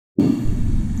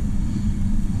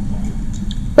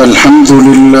الحمد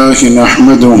لله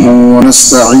نحمده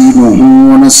ونستعينه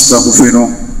ونستغفره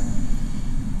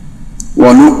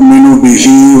ونؤمن به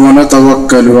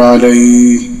ونتوكل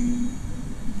عليه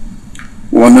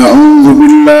ونعوذ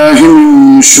بالله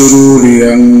من شرور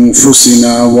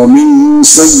أنفسنا ومن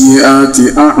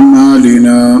سيئات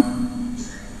أعمالنا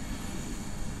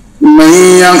من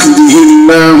يهده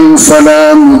الله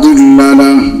فلا مضل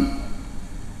له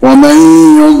ومن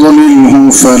يضلله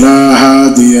فلا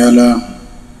هادي له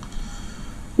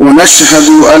ونشهد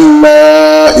أن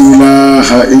لا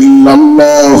إله إلا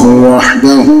الله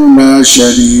وحده لا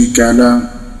شريك له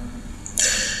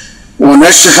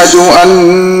ونشهد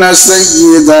أن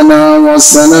سيدنا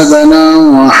وسندنا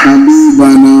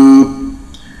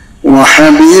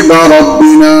وحبيب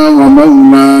ربنا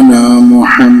ومولانا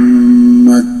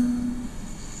محمد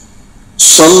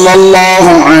صلى الله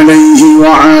عليه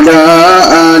وعلى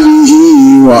آله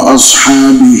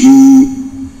وأصحابه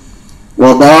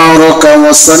وبارك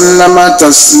وسلم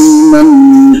تسليما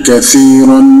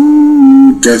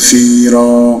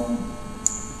كثيرا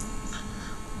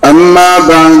أما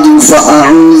بعد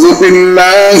فأعوذ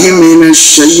بالله من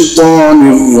الشيطان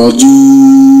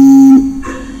الرجيم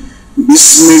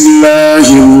بسم الله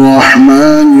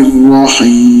الرحمن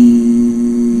الرحيم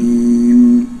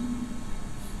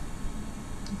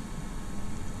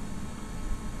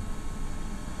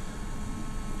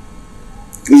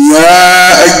يا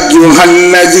أيها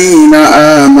الذين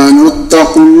آمنوا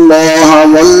اتقوا الله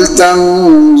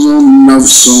ولتنظر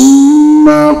نفس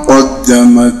ما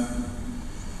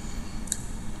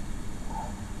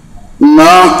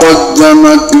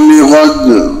قدمت لغد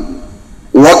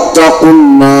واتقوا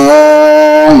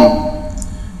الله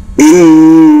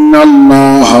إن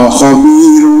الله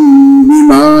خبير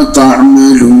بما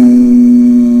تعملون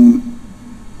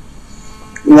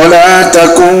ولا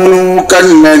تكونوا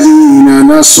كالذين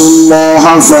نسوا الله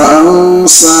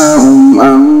فأنساهم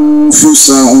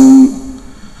أنفسهم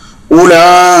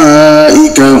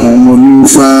أولئك هم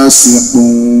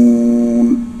الفاسقون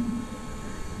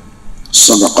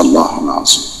صدق الله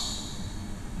العظيم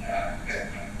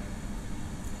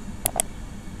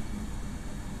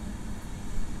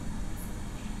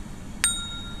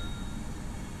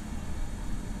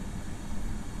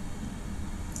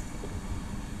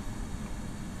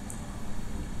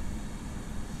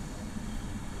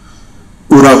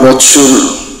পুরা বৎসর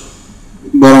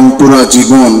বরং পুরা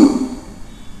জীবন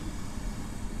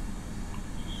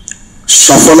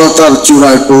সফলতার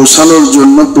চূড়ায় পৌঁছানোর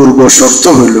জন্য পূর্ব শর্ত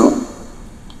হইল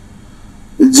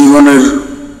জীবনের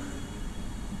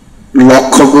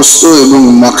লক্ষ্যবস্তু এবং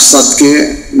মাকসাদকে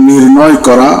নির্ণয়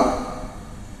করা,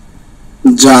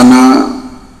 জানা,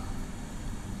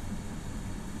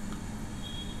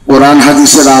 কোরআন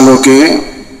হাদিসের আলোকে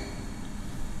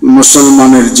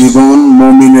মুসলমানের জীবন,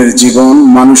 মুমিনের জীবন,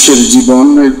 মানুষের জীবন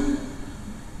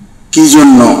কি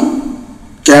জন্য,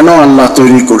 কেন আল্লাহ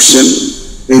তৈরি করছেন,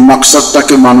 এই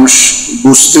মাকসাদটাকে মানুষ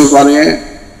বুঝতে পারে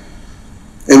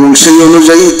এবং সেই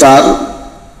অনুযায়ী তার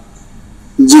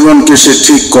জীবনকে সে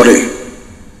ঠিক করে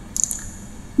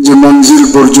যে মঞ্জিল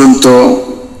পর্যন্ত,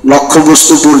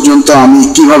 লক্ষ্যবস্তু পর্যন্ত আমি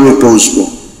কিভাবে পৌঁছব।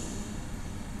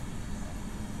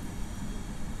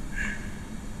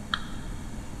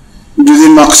 যদি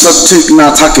মাকসাদ ঠিক না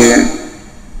থাকে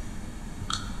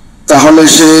তাহলে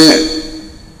সে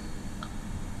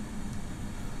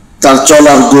তার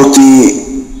চলার গতি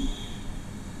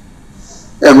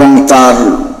এবং তার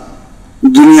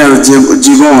দুনিয়ার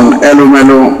জীবন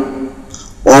এলোমেলো,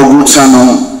 অগুছানো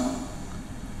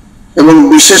এবং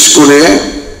বিশেষ করে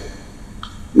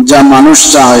যা মানুষ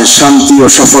চায় শান্তি ও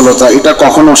সফলতা, এটা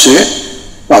কখনো সে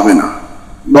পাবে না,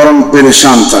 বরং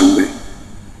পেরেশান থাকবে।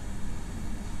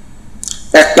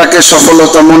 একটাকে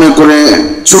সফলতা মনে করে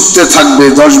ছুটতে থাকবে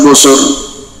 10 বছর,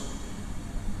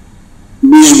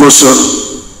 20 বছর,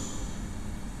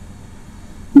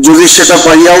 যদি সেটা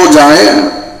পাইয়াও যায়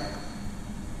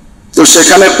তো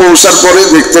সেখানে পৌঁছার পরে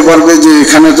দেখতে পারবে যে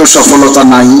এখানে তো সফলতা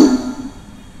নাই,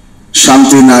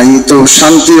 শান্তি নাই। তো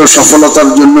শান্তি ও সফলতার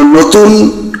জন্য নতুন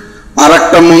আর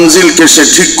একটা মঞ্জিলকে সে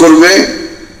ঠিক করবে,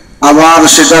 আবার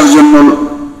সেটার জন্য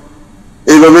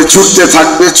এইভাবে ছুটতে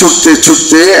থাকবে।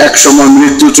 ছুটতে এক সময়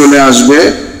মৃত্যু চলে আসবে,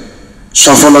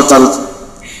 সফলতার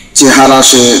চেহারা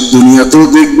সে দুনিয়াতেও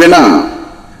দেখবে না,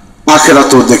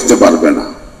 আখিরাতেও দেখতে পারবে না।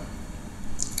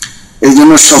 এই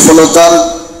জন্য সফলতার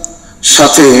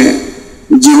সাথে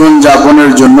জীবন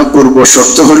যাপনের জন্য পূর্ব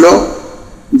শর্ত হলো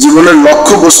জীবনের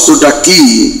লক্ষ্যবস্তুটা কি,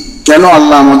 কেন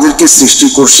আল্লাহ আমাদেরকে সৃষ্টি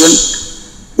করছেন,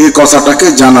 এই কথাটাকে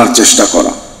জানার চেষ্টা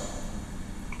করা।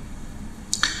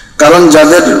 কারণ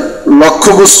যাদের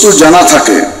লক্ষ্যবস্তু জানা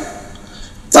থাকে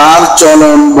তার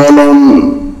চলন বলন,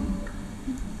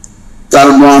 তার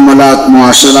মুআমালাত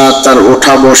মুআশারাত, তার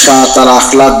ওঠা বসা, তার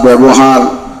আখলাক ব্যবহার,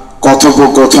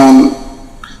 কথোপকথন,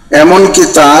 এমনকি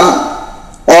তার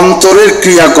অন্তরের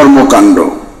ক্রিয়াকর্মকাণ্ড,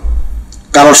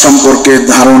 কারো সম্পর্কে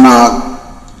ধারণা,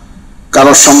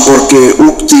 কারো সম্পর্কে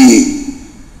উক্তি,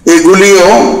 এগুলিও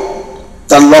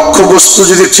তার লক্ষ্যবস্তু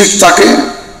যদি ঠিক থাকে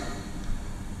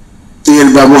এর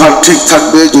ব্যবহার ঠিক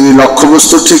থাকবে। যদি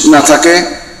লক্ষ্যবস্তু ঠিক না থাকে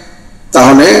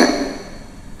তাহলে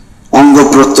অঙ্গ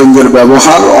প্রত্যঙ্গের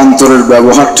ব্যবহার, অন্তরের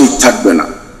ব্যবহার ঠিক থাকবে না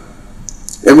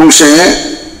এবং সে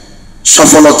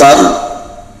সফলতার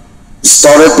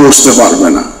স্তরে পৌঁছতে পারবে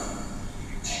না।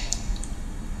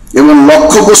 এবং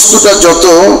লক্ষ্যবস্তুটা যত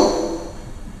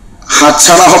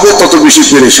হাতছাড়া হবে তত বেশি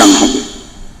পেরেশান হবে,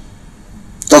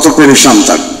 তত পেরেশান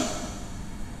থাকবে।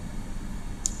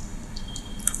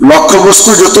 লক্ষ্যবস্তু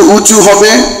যত উঁচু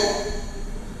হবে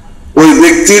ওই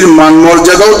ব্যক্তির মান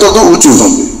মর্যাদাও তত উঁচু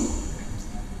হবে।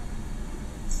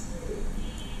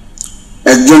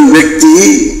 একজন ব্যক্তি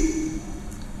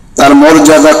তার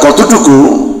মর্যাদা কতটুকু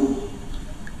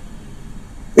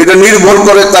এটা নির্ভর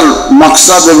করে তার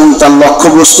মাকসাদ এবং তার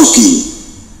লক্ষ্যবস্তু কি।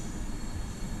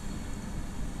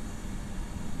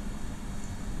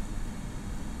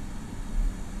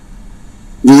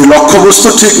 যদি লক্ষ্যবস্তু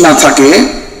ঠিক না থাকে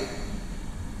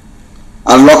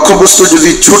আর লক্ষ্যবস্তু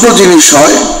যদি ছোট জিনিস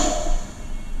হয়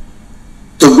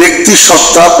তো ব্যক্তি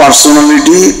সত্তা,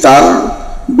 পার্সোনালিটি, তার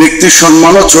ব্যক্তি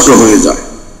সম্মানও ছোট হয়ে যায়।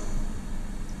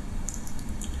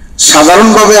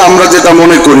 সাধারণভাবে আমরা যেটা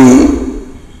মনে করি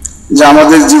যে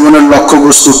আমাদের জীবনের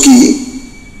লক্ষ্যবস্তু কি,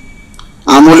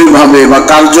 আমলিভাবে বা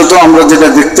কার্যত আমরা যেটা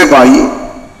দেখতে পাই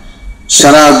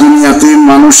সারা দুনিয়াতে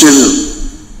মানুষের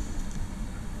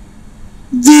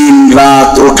দিন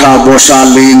রাত, ওঠা বসা,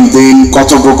 লেনদেন,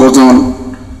 কথোপকথন,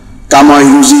 কামাই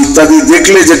রুজি ইত্যাদি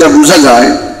দেখলে যেটা বোঝা যায়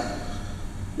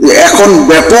এখন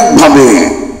ব্যাপকভাবে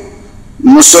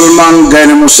মুসলমান,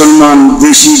 গায়রে মুসলমান,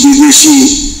 দেশি বিদেশি,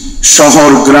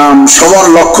 শহর গ্রাম সবার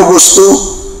লক্ষ্যবস্তু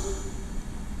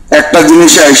একটা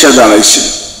জিনিসে আইসা দাঁড়াইছে,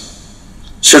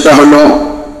 সেটা হলো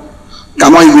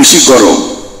কামাই বেশি করো,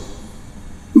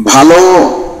 ভালো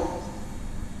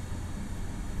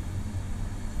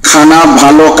খানা,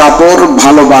 ভালো কাপড়,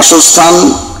 ভালো বাসস্থান,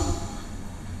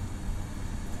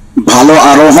 ভালো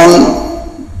আরোহণ,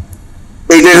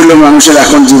 এইটাই হলো মানুষের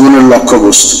এখন জীবনের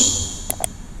লক্ষ্যবস্তু।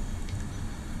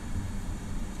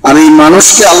 আর এই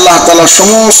মানুষকে আল্লাহ তাআলা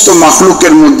সমস্ত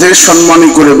মাখলুকের মধ্যে সম্মানী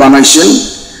করে বানাইছেন।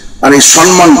 আর এই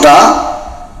সম্মানটা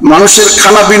মানুষের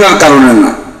খানা পিনার কারণে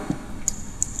না,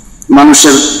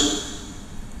 মানুষের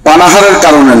পানাহারের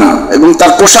কারণে না এবং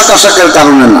তার পোশাক আশাকের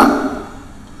কারণে না,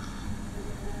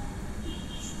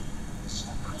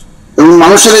 এবং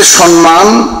মানুষের এই সম্মান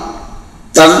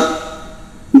তার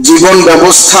জীবন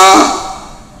ব্যবস্থা,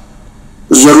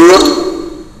 জরুরত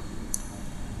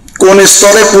কোন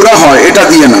স্তরে পুরা হয় এটা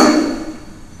দিয়ে না।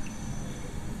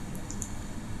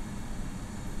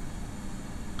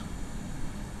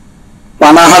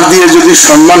 পানাহার দিয়ে যদি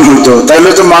সম্মান হইতো তাহলে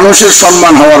তো মানুষের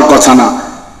সম্মান হওয়ার কথা না,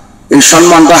 এই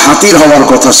সম্মানটা হাতির হওয়ার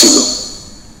কথা ছিল।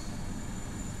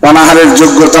 পানাহারের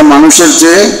যোগ্যতা মানুষের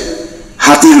চেয়ে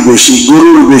হাতির বেশি,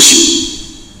 গরুর বেশি।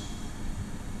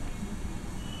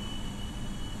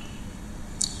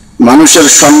 মানুষের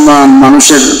সম্মান,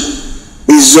 মানুষের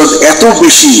ইজ্জত এত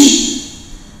বেশি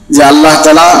যে আল্লাহ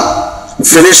তাআলা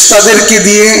ফেরেশতাদেরকে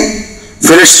দিয়ে,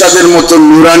 ফেরেশতাদের মতো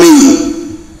নুরানি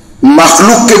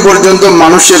মাখলুককে পর্যন্ত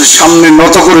মানুষের সামনে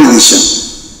নত করে দিয়েছেন।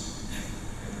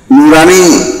 নুরানি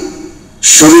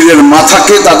শরীরের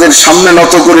মাথাকে তাদের সামনে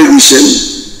নত করে দিয়েছেন।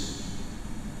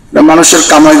 এটা মানুষের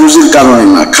কামাই রুজির কারণে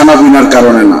না, খানা পিনার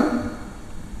কারণে না,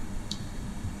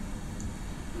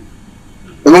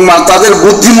 এবং তাদের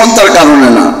বুদ্ধিমত্তার কারণে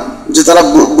না, যে তারা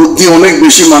বুদ্ধি অনেক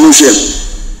বেশি মানুষের।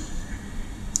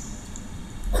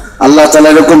 আল্লাহ তাআলা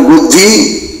এরকম বুদ্ধি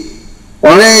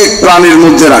অনেক প্রাণীর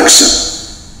মধ্যে রাখছে।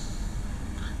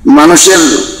 মানুষের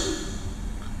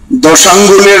 10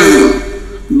 আঙ্গুলের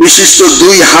বিশিষ্ট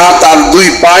 2 হাত আর 2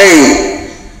 পায়ে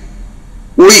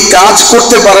ওই কাজ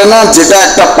করতে পারে না যেটা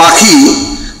একটা পাখি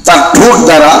তার ঠোঁট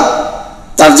দ্বারা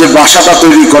তার যে বাসাটা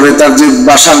তৈরি করে, তার যে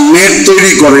বাসার নেট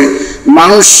তৈরি করে,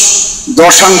 মানুষ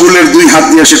 10 আঙ্গুলের 2 হাত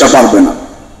দিয়ে সেটা পারবে না।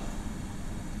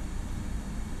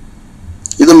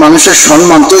 কিন্তু মানুষের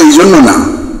সম্মান তো এই জন্য না,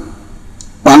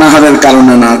 পানাহারের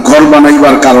কারণে না, ঘর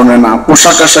বানাইবার কারণে না,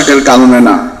 পোশাক আশাকের কারণে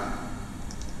না।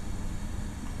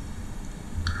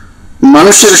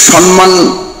 মানুষের সম্মান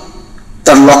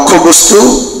তার লক্ষ্যবস্তু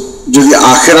যদি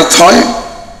আখিরাত হয়,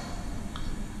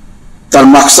 তার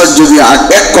মাকসাদ যদি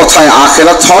এক কথায়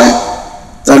আখিরাত হয়,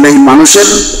 তাহলে এই মানুষের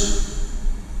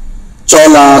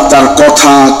চলা, তার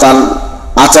কথা, তার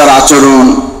আচার আচরণ,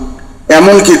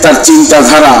 এমনকি তার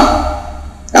চিন্তাধারা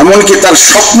এমনকি তার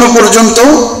স্বপ্ন পর্যন্ত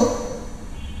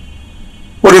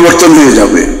পরিবর্তন হয়ে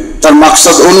যাবে, তার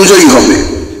মাকসাদ অনুযায়ী হবে।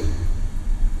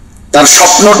 তার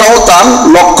স্বপ্নটাও তার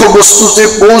লক্ষ্য বস্তুতে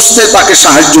পৌঁছতে তাকে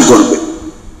সাহায্য করবে।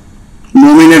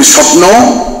 মুমিনের স্বপ্ন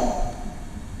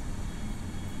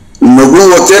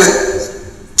নবুয়তের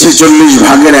 46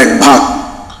 ভাগের 1 ভাগ।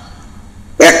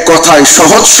 এক কথায়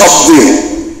সহজ শব্দে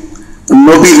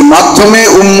নবীর মাধ্যমে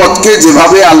উম্মতকে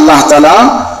যেভাবে আল্লাহ তাআলা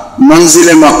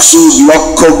মঞ্জিলে মাকসুদ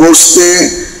লক্ষ্য বসতে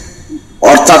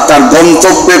অর্থাৎ তার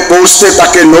গন্তব্যে পৌঁছতে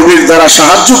তাকে নবীর দ্বারা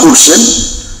সাহায্য করছেন,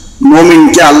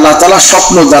 মুমিনকে আল্লাহ তাআলা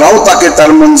স্বপ্ন দ্বারাও তাকে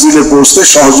তার মঞ্জিলে পৌঁছতে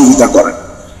সহযোগিতা করেন।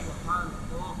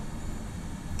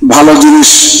 ভালো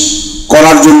জিনিস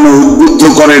করার জন্য উদ্বুদ্ধ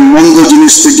করেন, মন্দ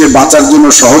জিনিস থেকে বাঁচার জন্য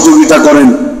সহযোগিতা করেন।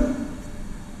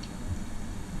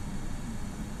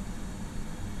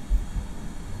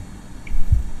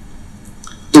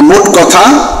 তো মোট কথা,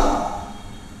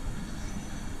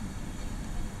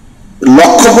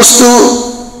 লক্ষ্যবস্তু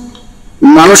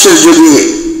মানুষের যদি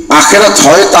আখিরাত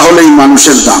হয় তাহলেই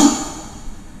মানুষের দাম।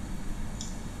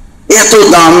 এত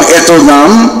দাম, এত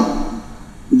দাম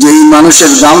যে এই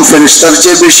মানুষের দাম ফেরেশতার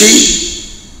চেয়ে বেশি।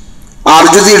 আর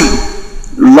যদি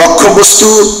লক্ষ্যবস্তু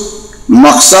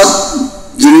মাকসাদ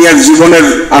দুনিয়ার জীবনের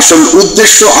আসল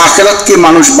উদ্দেশ্য আখিরাতকে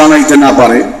মানুষ বানাইতে না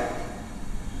পারে,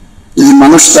 যদি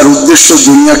মানুষ তার উদ্দেশ্য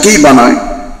দুনিয়াকেই বানায়,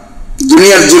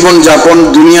 দুনিয়ার জীবন যাপন,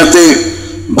 দুনিয়াতে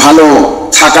ভালো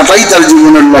থাকাটাই তার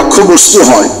জীবনের লক্ষ্যবস্তু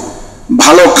হয়,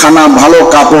 ভালো খানা, ভালো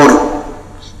কাপড়,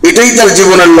 এটাই তার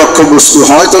জীবনের লক্ষ্যবস্তু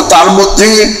হয়, তো তার মধ্যে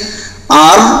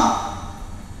আর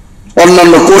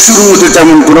অন্যান্য পশুর মধ্যে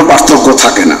তেমন কোনো পার্থক্য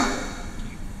থাকে না।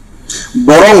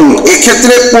 বরং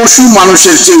এক্ষেত্রে পশু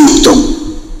মানুষের চেয়ে উত্তম।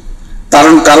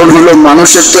 কারণ হলো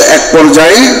মানুষের তো এক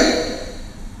পর্যায়ে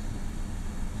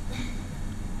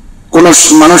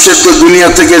মানুষের তো দুনিয়া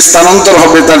থেকে স্থানান্তর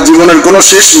হবে, তার জীবনের কোনো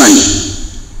শেষ নাই।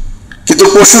 কিন্তু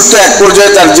পশুর তো এক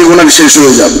পর্যায়ে তার জীবনের শেষ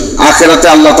হয়ে যাবে, আখিরাতে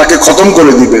আল্লাহ তাকে খতম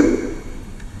করে দিবেন।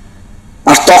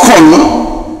 আর তখন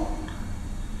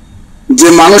যে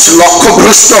মানুষ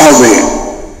লক্ষ্যভ্রষ্ট হবে,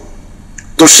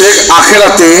 তো সে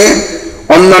আখিরাতে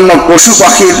অন্যান্য পশু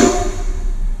পাখির,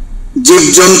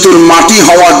 জীবজন্তুর মাটি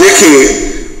হওয়া দেখে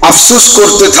আফসোস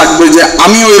করতে থাকবে যে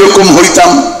আমিও এরকম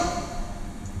হইতাম।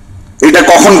 এটা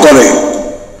কখন করে?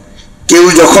 কেউ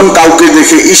যখন কাউকে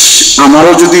দেখে, ইস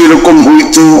আমারও যদি এরকম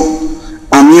হইতো,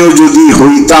 আমিও যদি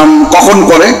হইতাম, কখন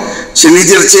করে? সে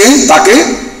নিজের চেয়ে তাকে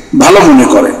ভালো মনে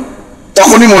করে,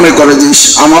 তখনই মনে করে যে ইস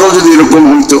আমারও যদি এরকম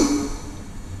হইতো।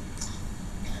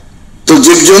 তো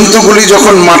জীবজন্তুগুলি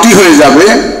যখন মাটি হয়ে যাবে,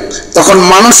 তখন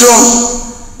মানুষও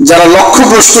যারা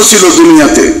লক্ষ্যভ্রষ্ট ছিল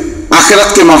দুনিয়াতে,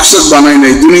 আখিরাতকে মাকসাদ বানায়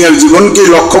নাই, দুনিয়ার জীবনকে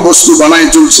লক্ষ্যবস্তু বানায়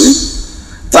চলছে,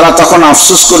 তারা তখন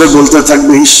আফসোস করে বলতে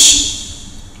থাকবে, ইস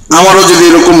আমারও যদি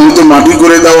এরকম হইতো, মাটি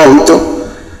করে দেওয়া হইতো,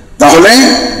 তাহলে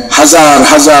হাজার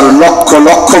হাজার লক্ষ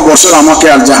লক্ষ বছর আমাকে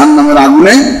আর জাহান্নামের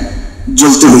আগুনে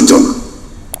জ্বলতে হইতো না।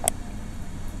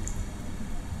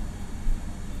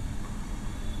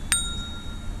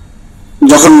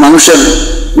 যখন মানুষের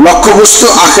লক্ষ্যবস্তু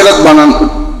আখিরাত বানানো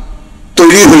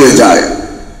তৈরি হয়ে যায়,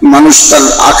 মানুষ তার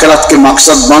আখিরাতকে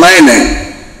মাকসাদ বানায় নেয়,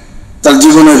 তার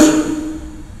জীবনের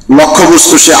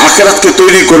লক্ষ্যবস্তু সে আখিরাতকে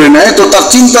তৈরি করে নেয়, তো তার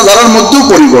চিন্তাধারার মধ্যেও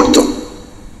পরিবর্তন।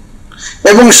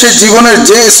 এবং সে জীবনের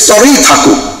যে স্তরেই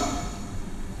থাকুক,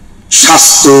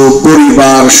 স্বাস্থ্য,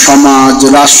 পরিবার, সমাজ,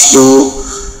 রাষ্ট্র,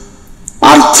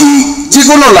 আর্থিক, যে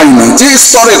কোনো লাইনে যে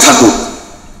স্তরে থাকুক,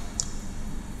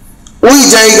 ওই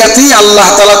জায়গাতেই আল্লাহ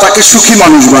তাআলা তাকে সুখী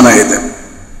মানুষ বানিয়ে দেন।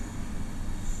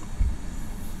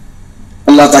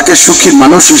 আল্লাহ তাকে সুখী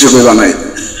মানুষ হিসেবে বানায়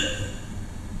দেন।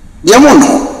 যেমন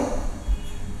হোক,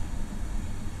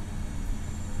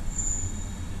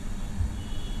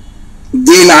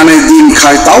 দিন আনে দিন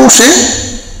খায়, তাও সে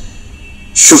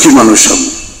সুখী মানুষ হবে,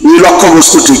 এই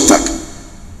লক্ষ্যবস্তু ঠিক থাকে।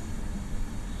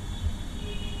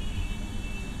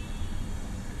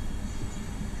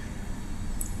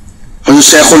 হযরত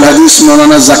শেখুল হাদিস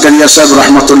মাওলানা জাকারিয়া সাহেব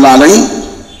রহমতুল্লাহ আলাইহি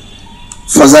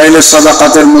ফাজাইলে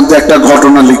সাদাকাতের মধ্যে একটা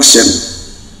ঘটনা লিখছেন।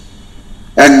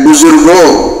 এক বুজুর্গ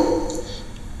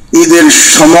ঈদের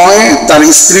সময় তার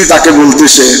স্ত্রী তাকে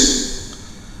বলতেছে,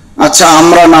 আচ্ছা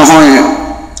আমরা না হয়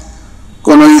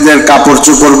কোন ঈদের কাপড়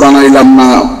চোপড় বানাইলাম না,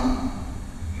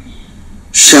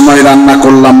 সেমাই রান্না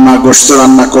করলাম না, গোশত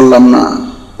রান্না করলাম না,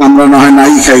 আমরা না হয়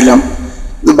নাই খাইলাম,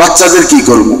 বাচ্চাদের কি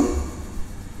করবো?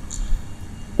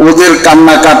 ওদের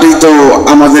কান্নাকাটি তো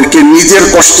আমাদেরকে নিজের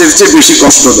কষ্টের চেয়ে বেশি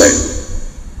কষ্ট দেয়,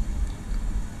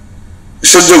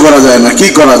 সহ্য করা যায় না। কি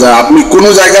করা যায়? আপনি কোন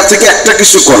জায়গা থেকে একটা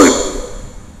কিছু করেন।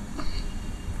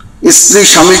 স্ত্রী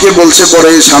স্বামীকে বলছে, পরে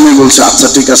স্বামী বলছে আচ্ছা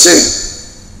ঠিক আছে,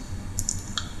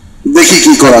 দেখি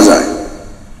কি করা যায়।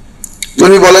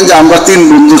 উনি বলেন যে আমরা 3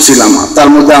 বন্ধু ছিলাম, তার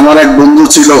মধ্যে আমার এক বন্ধু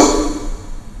ছিল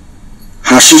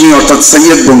হাশিমি অর্থাৎ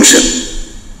সৈয়দ বংশের।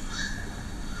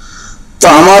 তো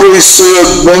আমার ওই সৈয়দ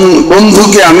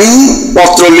বন্ধুকে আমি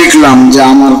পত্র লিখলাম যে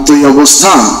আমার তো এই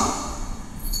অবস্থা,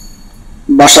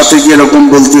 বাসা থেকে এরকম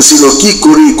বলতেছিল, কি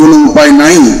করি, কোনো উপায়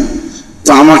নাই, তো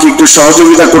আমাকে একটু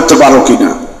সহযোগিতা করতে পারো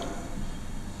কিনা।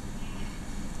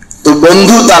 তো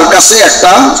বন্ধু তার কাছে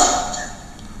একটা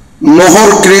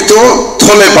মোহরকৃত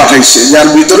থলে পাঠাইছে, যার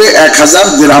ভিতরে 1000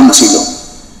 দিরহাম ছিল।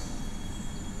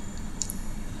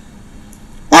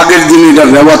 আগের দিন এটা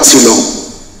রেওয়াজ ছিল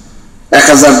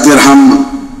 1000 দিরহাম,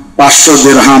 500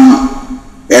 দিরহাম,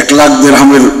 1,00,000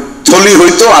 দিরহামের থলি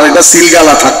হইতো, আর এটা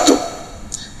সিলগালা থাকতো।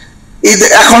 এই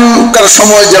এখনকার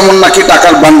সময় যেমন নাকি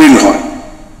টাকার বান্ডিল হয়,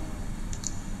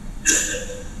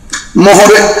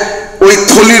 মোহরে ওই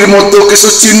থলির মধ্যে কিছু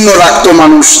চিহ্ন রাখতো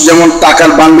মানুষ, যেমন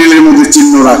টাকার বান্ডিলের মধ্যে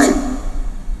চিহ্ন রাখে,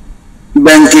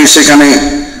 ব্যাংকে সেখানে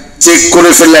চেক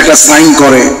করে ফেললে একটা সাইন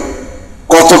করে,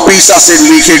 কত পিস আছে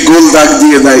লিখে গোল দাগ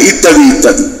দিয়ে দেয়, ইত্যাদি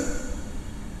ইত্যাদি।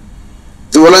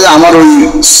 তো বলে যে আমার ওই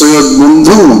সৈয়দ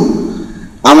বন্ধু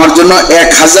আমার জন্য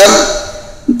 1000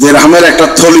 দিরহামের একটা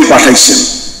থলি পাঠাইছেন।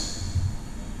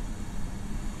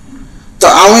 তো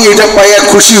আমি এটা পাইয়া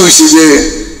খুশি হয়েছি যে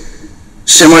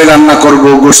সেমাই রান্না করব,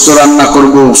 গোশত রান্না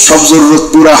করব, সব জরুরত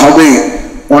পুরা হবে,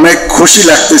 অনেক খুশি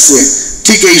লাগতেছে।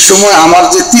 ঠিক এই সময় আমার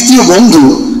যে 3য় বন্ধু,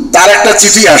 তার একটা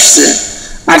চিঠি আসছে,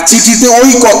 আর চিঠিতে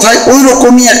ওই কথায় ওই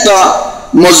রকমই একটা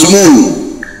মজমুন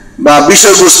বা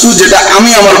বিষয়বস্তু যেটা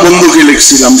আমি আমার বন্ধুকে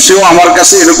লিখছিলাম, সেও আমার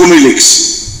কাছে এরকমই লিখছে।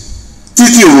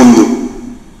 3য় বন্ধু,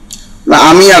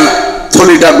 আমি আর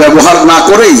থলিটা ব্যবহার না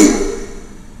করেই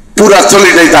পুরা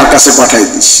থলিটাই তার কাছে পাঠাই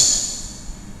দিছি।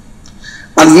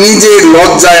 আর নিজে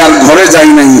লজ্জায় আর ঘরে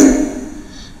যাই নাই,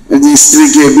 যে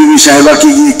স্ত্রীকে, বিবি সাহেবাকে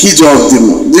গিয়ে কি জবাব দিব,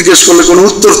 জিজ্ঞেস করলে কোনো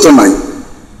উত্তর তো নাই,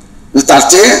 তার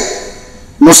চেয়ে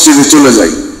মসজিদে চলে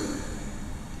যাই।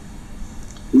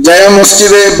 যাই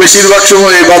মসজিদে বেশিরভাগ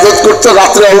সময় ইবাদত করতে,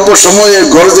 রাত্রে অল্প সময়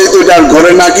ঘরে যেত, এটা আর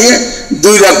ঘরে না গিয়ে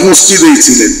 2 রাত মসজিদেই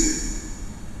ছিলেন।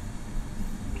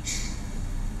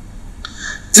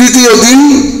 3য় দিন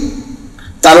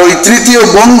তার ওই 3য়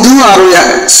বন্ধু আর ওই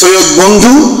সৈয়দ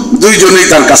বন্ধু দুইজনেই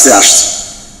তার কাছে আসছে।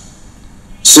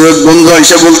 সৈয়দ বন্ধু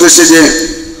এসে বলতেছে যে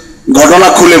ঘটনা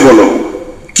খুলে বলো,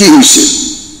 কি হয়েছে?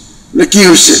 কি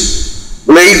হয়েছে?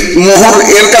 বলে এই মোহর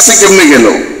এর কাছে কেমনে গেল?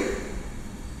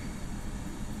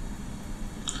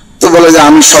 তো বলে যে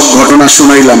আমি সব ঘটনা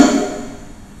শুনাইলাম।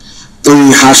 তো এই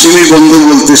হাশিমি বন্ধু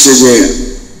বলতেছে যে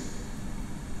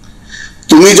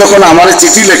তুমি যখন আমার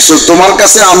চিঠি লিখছো, তোমার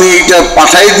কাছে আমি এইটা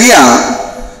পাঠাই দিয়া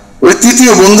ওই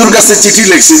 3য় বন্ধুর কাছে চিঠি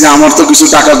লিখছি যে আমার তো কিছু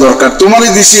টাকা দরকার, তোমারই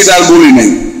দিছি, এটা আর বলি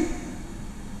নাই।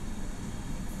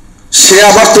 সে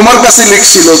আবার তোমার কাছে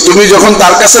লিখছিল, তুমি যখন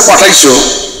তার কাছে পাঠাইছো,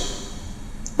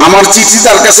 আমার চিঠি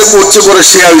তার কাছে পড়ছে পরে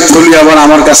সে ওই থলি আবার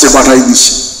আমার কাছে পাঠাই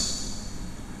দিছে।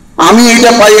 আমি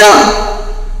এইটা পাইয়া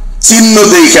চিহ্ন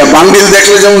দেখা, বান্ডিল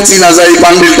দেখলে যেমন চিনা যায়,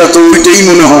 বান্ডিলটা তো ওইটাই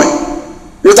মনে হয়,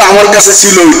 এটা তো আমার কাছে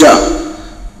ছিল ওইটা।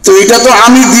 তো এটা তো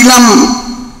আমি দিলাম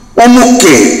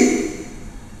অমুককে,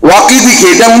 ওয়াকিদিকে,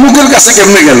 এটা অমুকের কাছে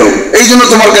কেমনে গেল, এই জন্য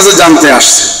তোমার কাছে জানতে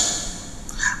আসছে।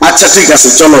 আচ্ছা ঠিক আছে,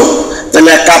 চলো তাহলে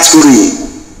এক কাজ করি,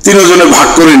 3 জনে ভাগ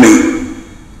করে নেই।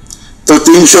 তো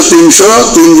 300 300,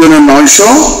 3 জনে 900,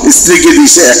 স্ত্রীকে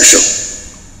দিছে 100।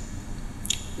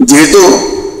 যেহেতু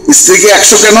স্ত্রীকে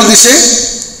 100 কেন দিছে,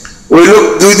 ওই লোক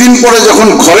 2 দিন পরে যখন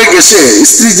ঘরে গেছে,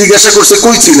 স্ত্রী জিজ্ঞাসা করছে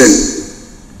কই ছিলেন,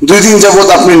 2 দিন যাবত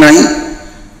আপনি নাই।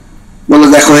 বলে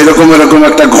দেখো এরকম এরকম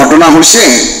একটা ঘটনা হয়েছে,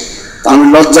 আমি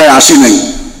লজ্জায় আসি নাই।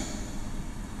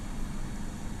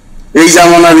 এই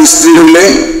জামানার স্ত্রী হইলে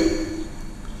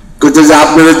কইতে যে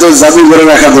আপনাদের তো জাদু করে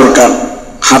রাখা দরকার,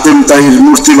 হাতেম তাহির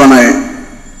মূর্তি বানায়,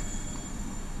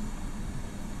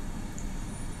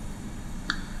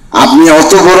 আপনি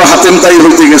অত বড় হাতেম তাই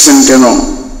হইতে গেছেন কেন?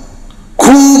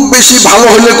 খুব বেশি ভালো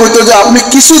হলে কইতো যে আপনি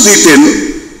কিছু দিতেন।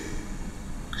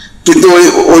 কিন্তু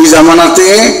ওই জামানাতে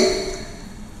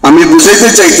আমি বুঝাইতে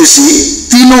চাইতেছি,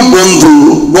 3 বন্ধু,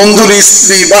 বন্ধুর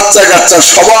স্ত্রী, বাচ্চা কাচ্চা,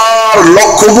 সবার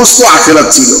লক্ষ্যবস্তু আখিরাত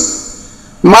ছিল।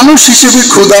 মানুষ হিসেবে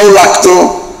ক্ষুধাও লাগতো,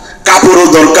 কাপড়ও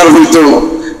দরকার হইতো,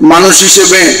 মানুষ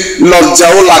হিসেবে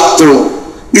লজ্জাও লাগতো,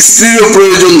 স্ত্রীরও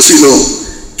প্রয়োজন ছিল,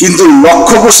 কিন্তু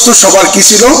লক্ষ্যবস্তু সবার কি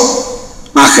ছিল?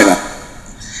 আখিরাত।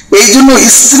 এই জন্য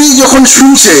স্ত্রী যখন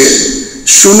শুনছে,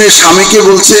 শুনে স্বামীকে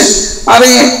বলছে,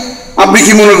 আরে আপনি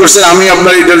কি মনে করছেন আমি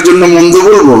আপনার এটার জন্য মন্দ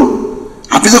বলবো?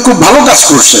 আপনি তো খুব ভালো কাজ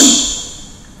করছেন,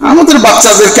 আমাদের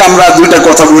বাচ্চাদেরকে আমরা 2টা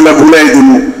কথা বলে ভুলাই দিব,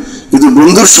 কিন্তু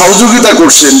বন্ধুর সহযোগিতা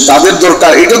করছেন, তাদের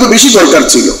দরকার, এটা তো বেশি দরকার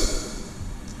ছিল।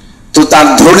 তো তার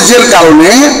ধৈর্যের কারণে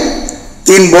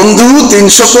 3 বন্ধু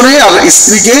 300 করে আর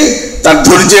স্ত্রীকে তার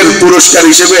ধৈর্যের পুরস্কার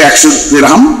হিসেবে 100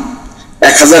 দিরহাম,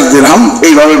 1000 দিরহাম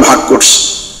এইভাবে ভাগ করছে।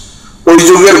 ওই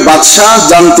যুগের বাদশাহ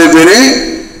জানতে পেরে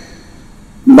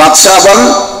বাদশাহ আবার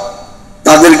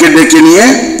তাদেরকে ডেকে নিয়ে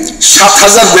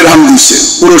 7000 দিরহাম দিছে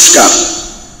পুরস্কার।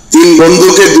 3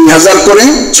 বন্ধুকে 2000 করে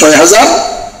 6000,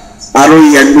 আর ওই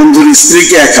এক বন্ধুর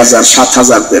স্ত্রীকে 1000,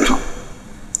 7000 দিরহাম।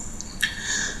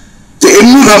 তো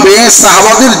এমনি ভাবে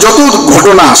সাহাবাদের যত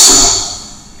ঘটনা আছে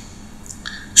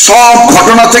সব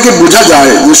ঘটনা থেকে বোঝা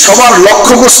যায় যে সবার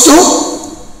লক্ষ্যবস্তু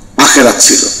আখিরাত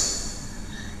ছিল।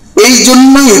 এই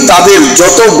জন্যই তাদের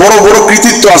যত বড় বড়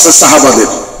কৃতিত্ব আছে সাহাবাদের,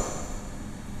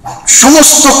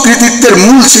 সমস্ত কৃতিত্বের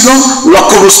মূল ছিল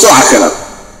লক্ষ্যবস্তু আখিরাত।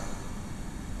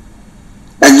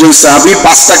 একজন সাহাবী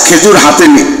 5টা খেজুর হাতে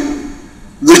নিয়ে,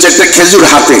 2-4টা খেজুর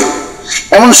হাতে,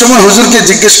 এমন সময় হুজুরকে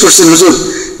জিজ্ঞেস করছেন, হুজুর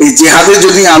এই জিহাদে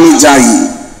যদি আমি যাই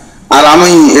আর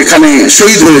আমি এখানে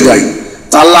শহীদ হয়ে যাই,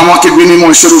 তা আল্লাহ আমাকে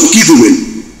বিনিময় স্বরূপ কি দিবেন?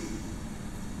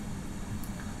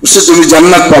 তুমি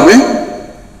জান্নাত পাবে,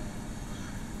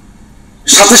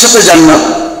 সাথে সাথে জান্নাত।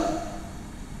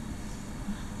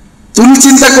 তুমি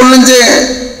চিন্তা করলেন যে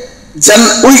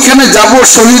ওইখানে যাব,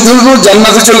 শহীদ হইব,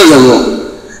 জান্নাতে চলে যাব,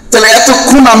 তাহলে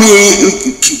এতক্ষণ আমি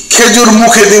খেজুর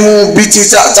মুখে দিব, বিচি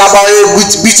চাবায়ে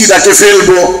বিচিটাকে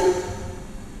ফেলবো,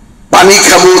 পানি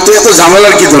খাবো, তো এত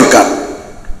ঝামেলার কি দরকার?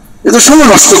 এত সময়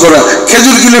নষ্ট করা,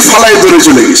 খেজুর গিলে ফালাই ধরে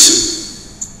চলে গেছে।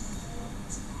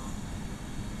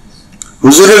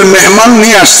 হুজুরের মেহমান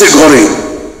নিয়ে আসছে ঘরে,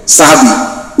 সাহাবী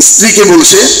স্ত্রীকে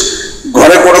বলছে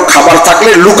ঘরে কোনো খাবার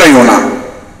থাকলে লুকাইও না।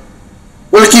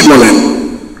 বলে কি বলেন,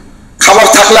 খাবার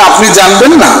থাকলে আপনি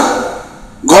জানবেন না?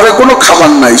 ঘরে কোনো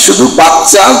খাবার নাই, শুধু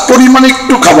বাচ্চার পরিমাণে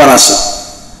একটু খাবার আছে,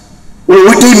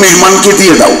 ওইটাই মেহমানকে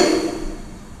দিয়ে দাও।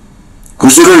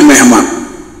 হুজুরের মেহমান,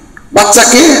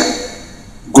 বাচ্চাকে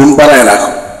ঘুম পাড়ায়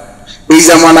রাখো। এই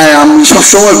জামানায় আমি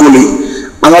সবসময় বলি,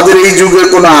 আমাদের এই যুগের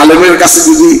কোন আলেমের কাছে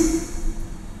যদি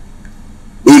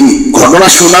এই ঘটনা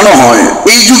শোনানো হয়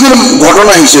এই যুগের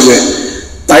ঘটনা হিসেবে,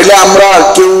 তাইলে আমরা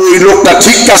কেউ এই লোকটা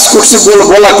ঠিক কাজ করছে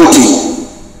বলা কঠিন।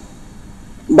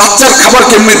 বাচ্চার খাবার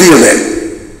কেমনে দিয়ে দেয়?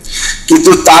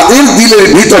 কিন্তু তাদের দিলের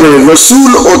ভিতরে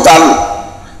রসুল ও তার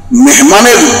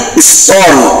মেহমানের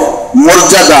স্তর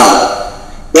মর্যাদা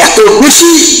এত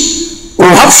বেশি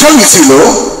প্রভাবশালী ছিল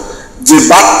যে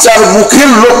বাচ্চার মুখের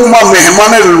লোকমা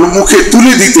মেহমানের মুখে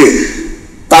তুলে দিতে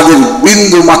তাদের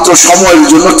বিন্দু মাত্র সময়ের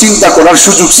জন্য চিন্তা করার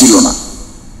সুযোগ ছিল না।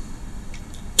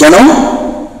 কেন?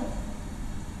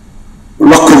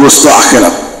 লক্ষ্যবস্তু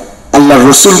আখিরাত। আল্লাহর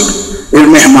রসুল এর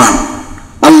মেহমান,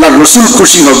 আল্লাহর রসুল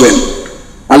খুশি হবেন,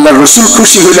 আল্লাহর রসুল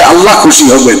খুশি হলে আল্লাহ খুশি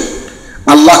হবেন,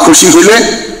 আল্লাহ খুশি হলে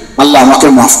আল্লাহ আমাকে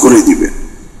মাফ করে দিবেন।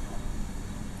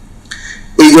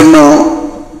 এই জন্য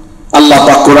আল্লাহ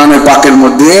পাক কোরআনে পাকের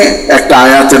মধ্যে একটা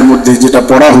আয়াতের মধ্যে যেটা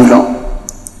পড়া হইল,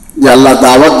 যে আল্লাহ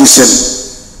দাওয়াত দিচ্ছেন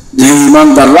যে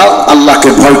ঈমানদাররা আল্লাহকে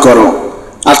ভয় করো,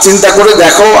 আর চিন্তা করে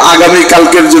দেখো আগামী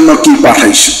কালকের জন্য কি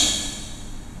পাঠাইছ।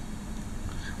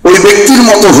 ওই ব্যক্তির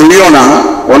মতো হইও না,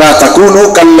 ওলা তাকুনু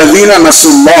কাল্লাযীনা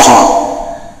নাসুল্লাহ,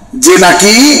 যে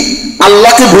নাকি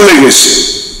আল্লাহকে ভুলে গেছে।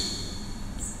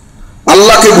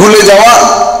 আল্লাহকে ভুলে যাওয়া,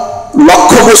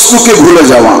 লক্ষ্যবস্তুকে ভুলে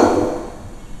যাওয়া।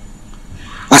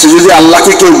 আচ্ছা, যদি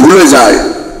আল্লাহকে কেউ ভুলে যায়,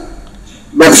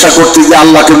 ব্যবসা করতে গিয়ে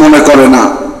আল্লাহকে মনে করে না,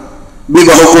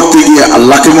 বিবাহ করতে গিয়ে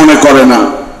আল্লাহকে মনে করে না,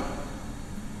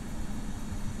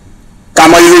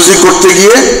 কামাই রুজি করতে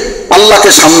গিয়ে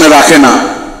আল্লাহকে সামনে রাখে না,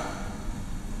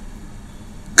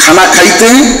 খানা খাইতে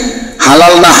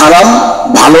হালাল না হারাম,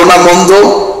 ভালো না মন্দ,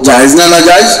 জায়েজ না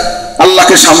জায়েজ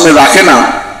আল্লাহকে সামনে রাখে না,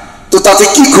 তো তাতে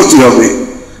কি ক্ষতি হবে?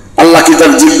 আল্লাহ কি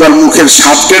তার জিহ্বার মুখের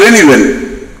স্বাদ কেড়ে নিবেন?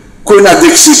 কই না,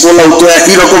 দেখছি পোলাও তো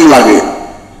একই রকম লাগে,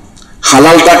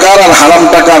 হালাল টাকার আর হারাম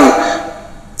টাকার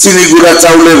চিনি গুঁড়া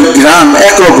চাউলের ঘ্রাণ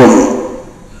একরকম,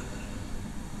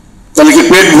 তাহলে কি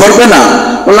পেট ভরবে না?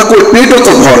 বললাম কই, পেটও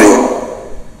তো ভরে।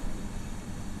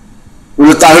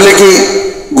 বলে তাহলে কি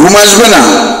ঘুম আসবে না?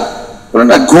 বলে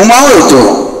না, ঘুমাও তো,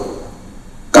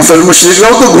 কাফের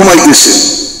মুশরিকরাও তো ঘুমাইতেছে।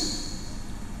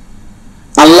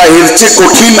 আল্লাহ এর চেয়ে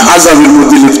কঠিন আযাবের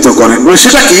মধ্যে লিপ্ত করেন। বলে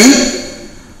সেটা কি?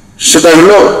 সেটা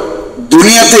হলো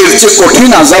দুনিয়াতে এর চেয়ে কঠিন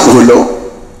আযাব হলো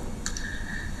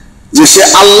যে সে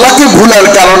আল্লাহকে ভুলার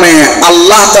কারণে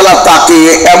আল্লাহ তাআলা তাকে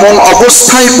এমন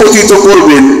অবস্থায় পতিত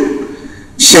করবেন,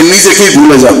 সে নিজেকেই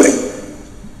ভুলে যাবে,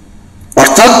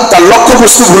 অর্থাৎ তার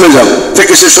লক্ষ্যবস্তু ভুলে যাবে,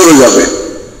 থেকে সে সরে যাবে।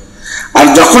 আর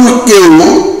যখন কেউ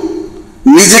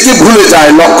নিজেকে ভুলে যায়,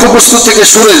 লক্ষ্যবস্তু থেকে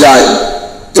সরে যায়,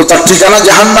 তো তার ঠিকানা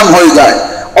জাহান্নাম হয়ে যায়,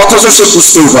 অথচ সে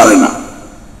বুঝতেও পারে না।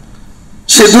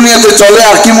 সে দুনিয়াতে চলে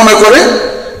আর কি মনে করে,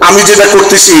 আমি যেটা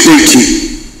করতেছি এটাই ঠিক,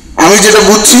 আমি যেটা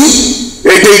বুঝছি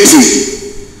এটাই ঠিক।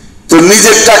 তো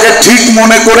নিজেরটাকে ঠিক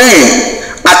মনে করে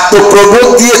আত্মপ্রবোধ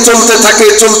দিয়ে চলতে থাকে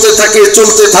চলতে থাকে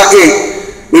চলতে থাকে।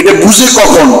 এটা বুঝে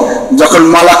কখন? যখন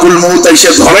মালাকুল মউত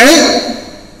এসে ধরে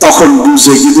তখন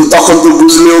বুঝে, কিন্তু তখন তো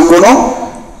বুঝলেও কোনো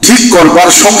ঠিক করবার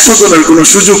সংশোধনের কোনো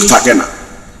সুযোগ থাকে না।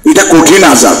 এটা কঠিন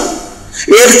আযাব।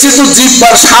 এর চেয়ে তো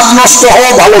জিহ্বার স্বাদ নষ্ট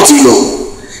হওয়া ভালো ছিল,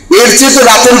 এর চেয়ে তো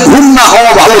রাতের ঘুম না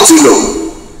হওয়া ভালো ছিল।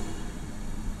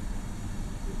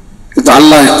 কিন্তু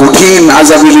আল্লাহ কঠিন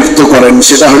আযাবে লিপ্ত করেন,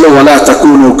 সেটা হলো ওয়ালা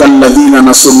তাকুনু কাল্লাযীনা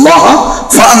নাসুল্লাহ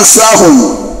ফাআনসাহুম।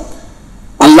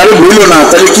 আল্লাহরে ভুলো না,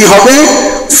 তাহলে কি হবে?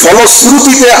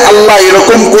 ফলশ্রুতিতে আল্লাহ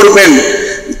এরকম করবেন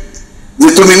যে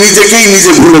তুমি নিজেকেই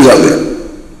নিজে ভুলে যাবে।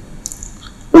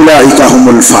 উলাইকা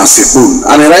হুমুল ফাসিকুন,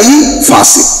 আর এরাই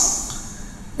ফাসিক,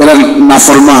 এরা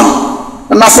নাফরমান,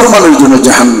 নাফরমানের জন্য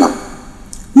জাহান্নাম।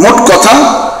 মোট কথা,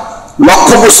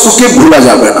 লক্ষ্যবস্তুকে ভুলা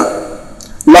যাবে না।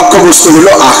 লক্ষ্যবস্তু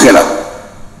হলো আখিরাত।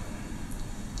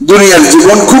 দুনিয়ার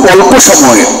জীবন খুব অল্প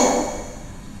সময়ে।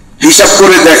 হিসাব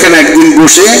করে দেখেন একদিন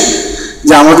বসে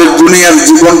যে আমাদের দুনিয়ার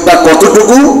জীবনটা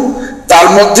কতটুকু, তার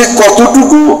মধ্যে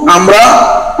কতটুকু আমরা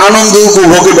আনন্দ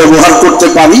উপভোগে ব্যবহার করতে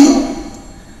পারি।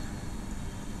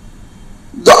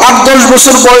 তো 8-10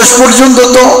 বছর বয়স পর্যন্ত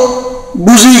তো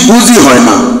বুঝি হয়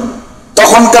না,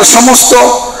 তখনকার সমস্ত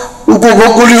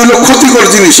উপভোগগুলি হলো ক্ষতিকর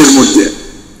জিনিসের মধ্যে।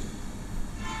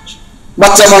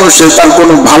 বাচ্চা মানুষের তার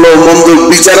কোনো ভালো মন্দ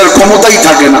বিচারের ক্ষমতাই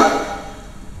থাকে না।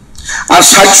 আর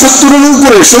 60-70-এর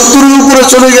উপরে 70-এর উপরে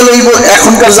চলে গেলে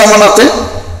এখনকার জামানাতে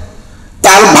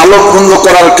তার ভালো মন্দ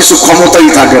করার কিছু ক্ষমতাই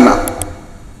থাকে না।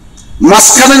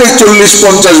 মাঝখানের এই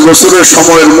 40-50 বছরের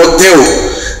সময়ের মধ্যেও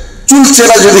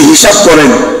চুলচেরা যদি হিসাব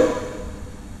করেন,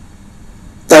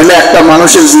 তাহলে একটা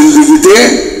মানুষের জিন্দেগিতে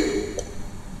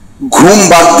ঘুম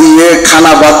বাদ দিয়ে,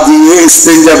 খানা বাদ দিয়ে,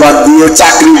 ইস্তেঞ্জা বাদ দিয়ে,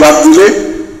 চাকরি বাদ দিলে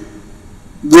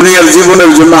দুনিয়ার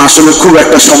জীবনের জন্য আসলে খুব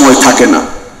একটা সময় থাকে না।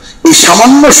 এই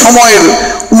সামান্য সময়ের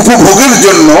উপভোগের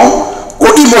জন্য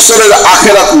কোটি বছরের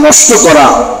আখিরাত নষ্ট করা,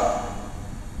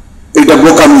 এটা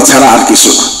বোকামি ছাড়া আর কিছু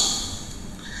না।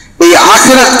 এই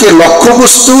আখিরাতকে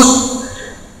লক্ষ্যবস্তু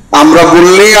আমরা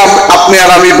বললে আপনি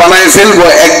আর আমি বানায় ফেলবো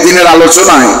একদিনের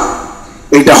আলোচনায়,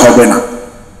 এটা হবে না।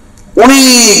 অনেক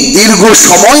দীর্ঘ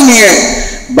সময় নিয়ে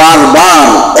বারবার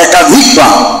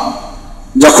একাধিকবার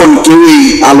যখন কেউ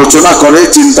আলোচনা করে,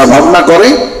 চিন্তা ভাবনা করে,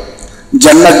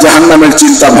 জান্নাত জাহান্নামের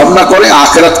চিন্তা ভাবনা করে,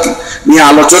 আখিরাত নিয়ে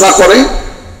আলোচনা করে,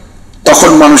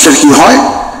 তখন মানুষের কি হয়?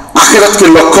 আখিরাতকে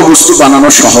লক্ষ্যবস্তু বানানো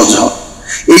সহজ হয়।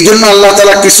 এই জন্য আল্লাহ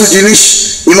তাআলা কিছু জিনিস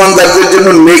ইমানদারদের জন্য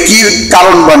নেকির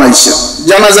কারণ বানাইছে।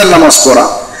 জানাজার নামাজ পড়া,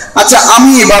 আচ্ছা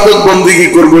আমি ইবাদত বন্দেগী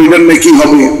করবো, এটার নেকি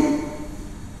হবে,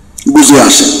 বুঝে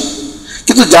আসে।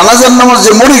 কিন্তু জানাজার নামাজ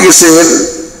যে মরে গেছে,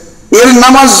 এর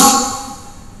নামাজ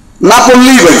না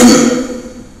পড়লেই বাকি।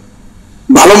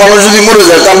 ভালো মানুষ যদি মরে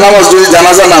যায়, তার নামাজ যদি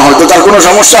জানাজা না হয়, তো তার কোনো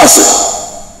সমস্যা আছে?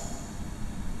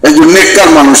 একজন নেককার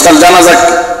মানুষ, তার জানাজা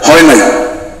হয় নাই,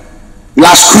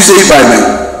 লাশ খুঁজেই পায় নাই,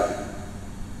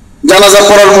 জানাজা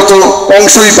পড়ার মতো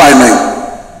অংশই পায় নাই,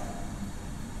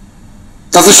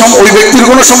 তাতে ওই ব্যক্তির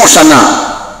কোনো সমস্যা না।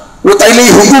 তাইলে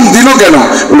এই হুকুম দিল কেন?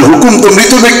 হুকুম তো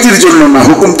মৃত ব্যক্তির জন্য না,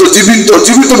 হুকুম তো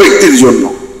জীবিত ব্যক্তির জন্য,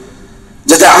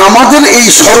 যাতে আমাদের এই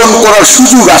স্মরণ করার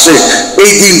সুযোগ আসে,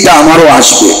 এই দিনটা আমারও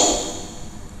আসবে।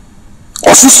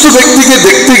 অসুস্থ ব্যক্তিকে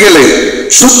দেখতে গেলে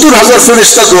 70,000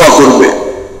 ফেরেশতা দোয়া করবে।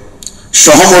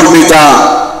 সহমর্মিতা,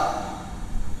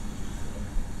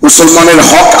 মুসলমানের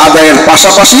হক আদায়ের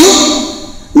পাশাপাশি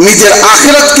নিজের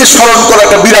আখিরাতকে স্মরণ করা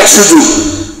একটা বিরাট সুযোগ।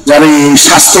 যার এই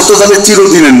স্বাস্থ্য তো যাদের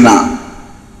চিরদিনের না,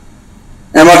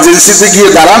 এমার্জেন্সিতে গিয়ে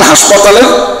দাঁড়ান হাসপাতালের,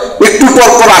 একটু পর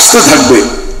পর আসতে থাকবে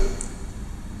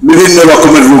বিভিন্ন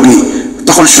রকমের রোগী,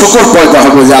 তখন শুকর পয়দা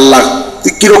হবে যে আল্লাহ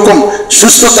কিরকম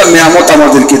সুস্থতার নিয়ামত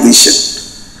আমাদেরকে দিয়েছেন।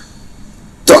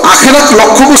 তো আখিরাত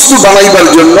লক্ষ্যবস্তু বানাইবার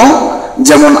জন্য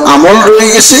যেমন আমল রয়ে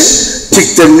গেছে, ঠিক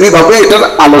তেমনি ভাবে এটার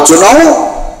আলোচনাও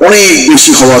অনেক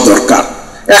বেশি হওয়া দরকার।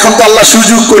 এখন তো আল্লাহ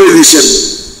সুযোগ করে দিয়েছেন,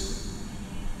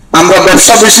 আমরা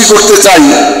ব্যবসা বেশি করতে চাই,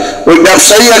 ওই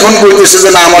ব্যবসায়ী এখন বলতেছে যে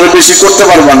না, আমার বেশি করতে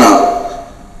পারবা না,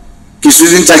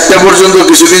 কিছুদিন 4টা পর্যন্ত,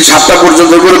 কিছুদিন 7টা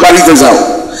পর্যন্ত করে বাড়িতে যাও।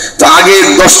 তো আগে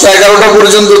 10টা 11টা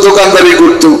পর্যন্ত দোকানদারি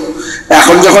করতো,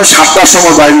 এখন যখন 7টার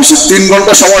সময় বাইরে 3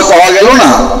 ঘন্টা সময় পাওয়া গেল না,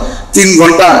 3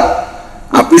 ঘন্টা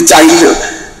আপনি চাইলে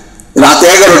রাতে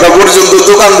 11টা পর্যন্ত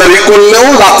দোকানদারি করলেও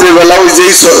রাত্রেবেলা ওই যে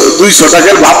 200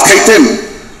 টাকার ভাত খাইতেন,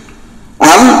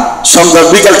 আর সন্ধ্যা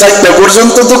বিকাল 4টা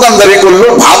পর্যন্ত দোকানদারি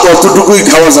করলেও ভাত অতটুকুই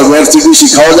খাওয়া যাবে, আর চেয়ে বেশি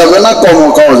খাওয়া যাবে না, কমও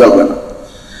খাওয়া যাবে না।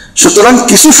 সুতরাং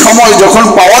কিছু সময় যখন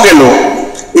পাওয়া গেল,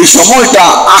 এই সময়টা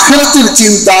আখিরাতের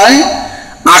চিন্তায়,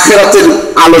 আখিরাতের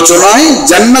আলোচনায়,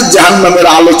 জান্নাত জাহান্নামের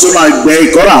আলোচনায় ব্যয়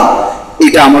করা,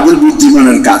 এটা আমাদের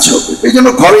বুদ্ধিমানের কাজ হবে। এই জন্য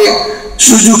ঘরে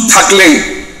সুযোগ থাকলে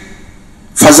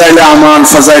ফাজাইলে আমাল,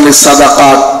 ফাজাইলে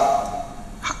সাদাকাত,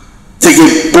 থেকে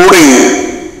পড়ে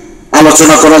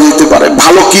আলোচনা করা যেতে পারে,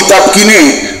 ভালো কিতাব কিনে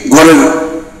ঘরের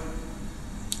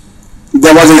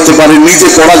দেওয়া যেতে পারে, নিজে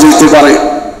পড়া যেতে পারে।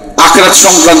 আখিরাত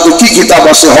সংক্রান্ত কি কিতাব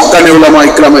আছে হক্কানি উলামা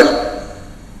ইকরামের,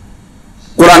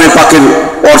 কোরআনে পাকের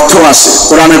অর্থ আছে,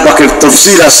 কোরআনে পাকের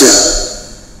তাফসীর আছে।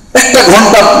 একটা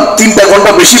ঘন্টা 3টা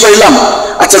ঘন্টা বেশি পাইলাম,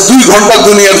 আচ্ছা 2 ঘন্টা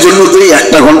দুনিয়ার জন্য দেই,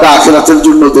 1টা ঘন্টা আখিরাতের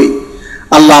জন্য দেই।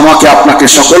 আল্লাহ আমাকে আপনাকে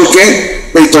সকলকে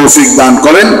এই তৌফিক দান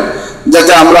করেন,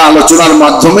 যাতে আমরা আলোচনার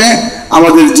মাধ্যমে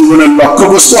আমাদের জীবনের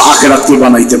লক্ষ্যবস্তু আখিরাতকে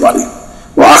বানাইতে পারি।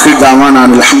 ওয়া আখির দাওয়ানা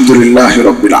আলহামদুলিল্লাহি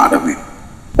রাব্বিল আলামিন।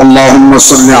 اللهم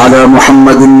صل على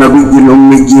محمد النبي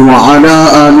الأمي وعلى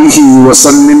آله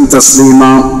وسلم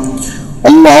تسليما.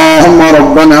 اللهم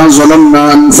ربنا ظلمنا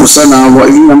أنفسنا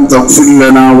وإن لم تغفر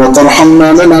لنا وترحمنا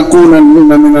لنكونن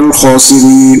من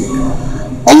الخاسرين.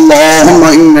 اللهم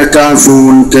إنك عفو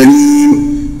كريم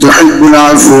تحب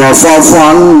العفو فاعف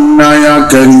عنا يا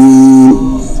كريم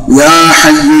يا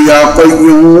حي يا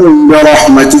قيوم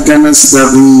برحمتك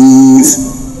نستغيث.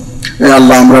 اے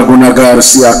اللہ আমরা গুনাহগার,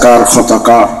 সিয়াকার,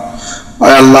 খতাকার।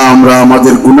 اے আল্লাহ আমরা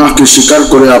আমাদের গুনাহকে স্বীকার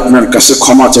করে আপনার কাছে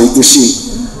ক্ষমা চাইতেছি।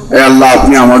 এ আল্লাহ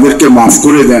আপনি আমাদেরকে মাফ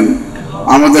করে দেন,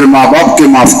 আমাদের মা বাপকে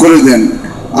মাফ করে দেন,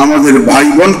 আমাদের ভাই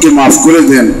বোনকে মাফ করে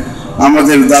দেন,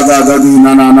 আমাদের দাদা দাদি,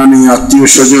 নানা নানি, আত্মীয়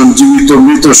স্বজন, জীবিত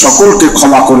মৃত সকলকে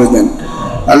ক্ষমা করে দেন।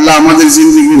 আল্লাহ আমাদের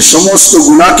জিন্দেগির সমস্ত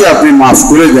গুনাহকে আপনি মাফ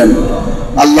করে দেন।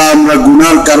 আল্লাহ আমরা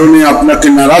গুনার কারণে আপনাকে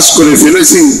নারাজ করে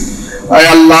ফেলেছি। আয়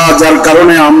আল্লাহ, যার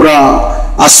কারণে আমরা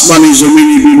আসমানি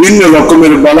জমিনি বিভিন্ন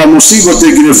রকমের বালা মুসিবতে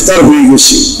গ্রেফতার হয়ে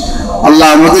গেছি। আল্লাহ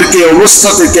আমাদেরকে অবস্থা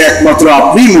থেকে একমাত্র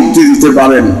আপনি মুক্তি দিতে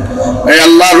পারেন। এই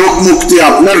আল্লাহ রোগ মুক্তি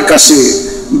আপনার কাছে,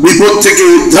 বিপদ থেকে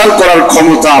উদ্ধার করার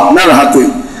ক্ষমতা আপনার হাতে।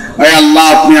 এই আল্লাহ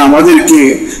আপনি আমাদেরকে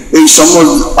এই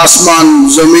সমস্ত আসমান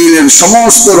জমিনের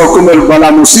সমস্ত রকমের বালা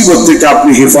মুসিবত থেকে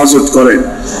আপনি হেফাজত করেন।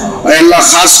 এই আল্লাহ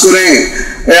খাস করে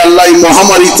এই আল্লাহ এই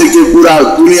মহামারী থেকে পুরা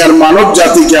দুনিয়ার মানব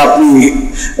জাতিকে আপনি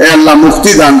এই আল্লাহ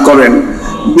মুক্তি দান করেন।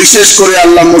 বিশেষ করে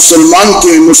আল্লাহ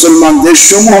মুসলমানকে, মুসলমান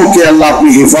দেশসমূহকে আল্লাহ আপনি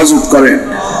হেফাজত করেন।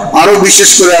 আরো বিশেষ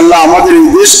করে আল্লাহ আমাদের এই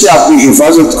দেশকে আপনি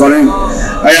হেফাজত করেন।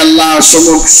 এই আল্লাহ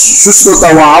সুস্থতা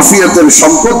ও আফিয়তের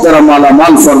সম্পদ দ্বারা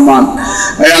মালামাল ফরমান।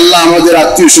 এই আল্লাহ আমাদের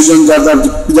আত্মীয় স্বজন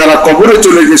যারা কবরে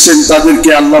চলে গেছেন তাদেরকে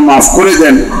আল্লাহ মাফ করে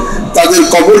দেন, তাদের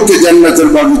কবরকে জান্নাতের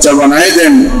বাগিচা বানিয়ে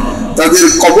দেন, তাদের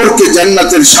কবরকে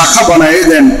জান্নাতের শাখা বানিয়ে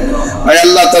দেন। আয়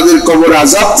আল্লাহ তাদের কবর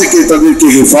আযাব থেকে তাদেরকে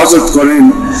হেফাজত করেন।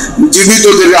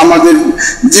 জীবিতদের, আমাদের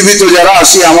জীবিত যারা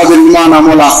আছি আমাদের ঈমান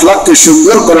আমল আখলাককে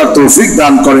সুন্দর করার তৌফিক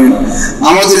দান করেন,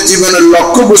 আমাদের জীবনের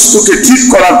লক্ষ্য বস্তুকে ঠিক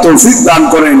করার তৌফিক দান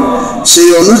করেন, সেই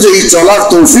অনুযায়ী চলার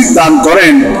তৌফিক দান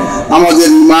করেন, আমাদের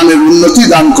ঈমানের উন্নতি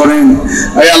দান করেন।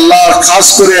 আয় আল্লাহ খাস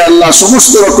করে আল্লাহ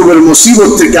সমস্ত রকমের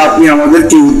মুসিবত থেকে আপনি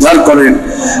আমাদেরকে উদ্ধার করেন।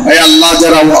 আয় আল্লাহ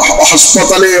যারা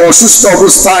হাসপাতালে অসুস্থ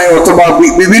অবস্থায় অথবা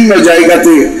বিভিন্ন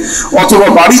জায়গাতে অথবা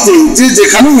বাড়িতে যে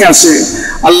যেখানেই আছে,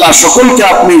 আল্লাহ সকলকে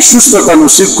আপনি সুস্থতা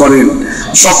নসিব করেন,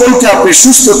 সকলকে আপনি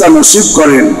সুস্থতা নসিব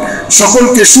করেন,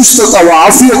 সকলকে সুস্থতা ও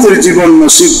আফিয়তের জীবন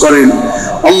নসিব করেন।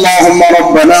 اللهم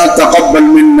ربنا تقبل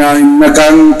منا إنك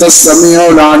أنت السميع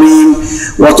العليم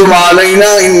وتب علينا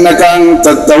إنك أنت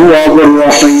التواب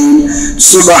الرحيم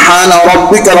سبحان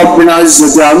ربك رب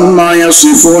العزة عما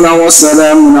يصفون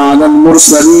وسلام على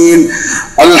المرسلين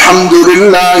الحمد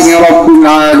لله رب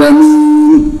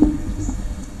العالمين.